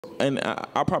And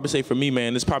I'll probably say for me,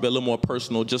 man, it's probably a little more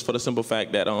personal, just for the simple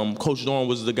fact that Coach Doeren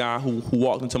was the guy who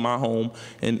walked into my home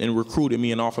and recruited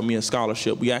me and offered me a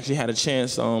scholarship. We actually had a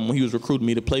chance when he was recruiting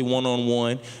me to play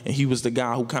one-on-one, and he was the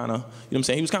guy who kind of, you know what I'm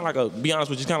saying, he was kind of like be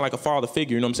honest with you, kind of like a father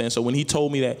figure, you know what I'm saying? So when he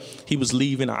told me that he was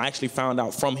leaving, I actually found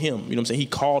out from him, you know what I'm saying? He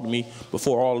called me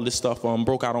before all of this stuff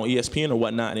broke out on ESPN or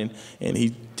whatnot, and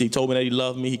he told me that he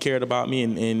loved me, he cared about me,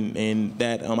 and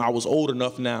that I was old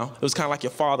enough now. It was kind of like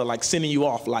your father, like sending you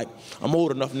off, like, I'm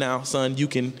old enough now, son. You're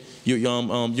going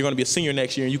to be a senior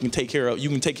next year, and you can take care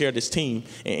of this team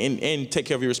and take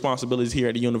care of your responsibilities here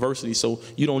at the university. So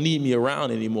you don't need me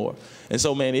around anymore. And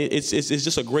so, man, it's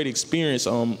just a great experience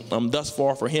thus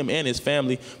far for him and his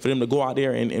family, for them to go out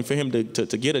there and for him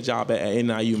to get a job at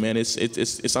NIU, man.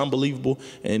 It's unbelievable,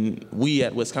 and we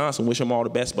at Wisconsin wish him all the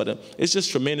best. But it's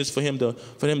just tremendous for him to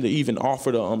even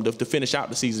offer to finish out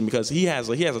the season, because he has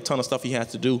a ton of stuff he has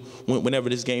to do whenever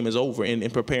this game is over in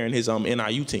preparing his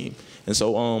NIU team. And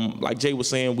so, like Jay was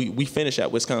saying, we finish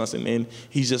at Wisconsin, and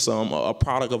he's just a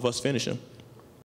product of us finishing.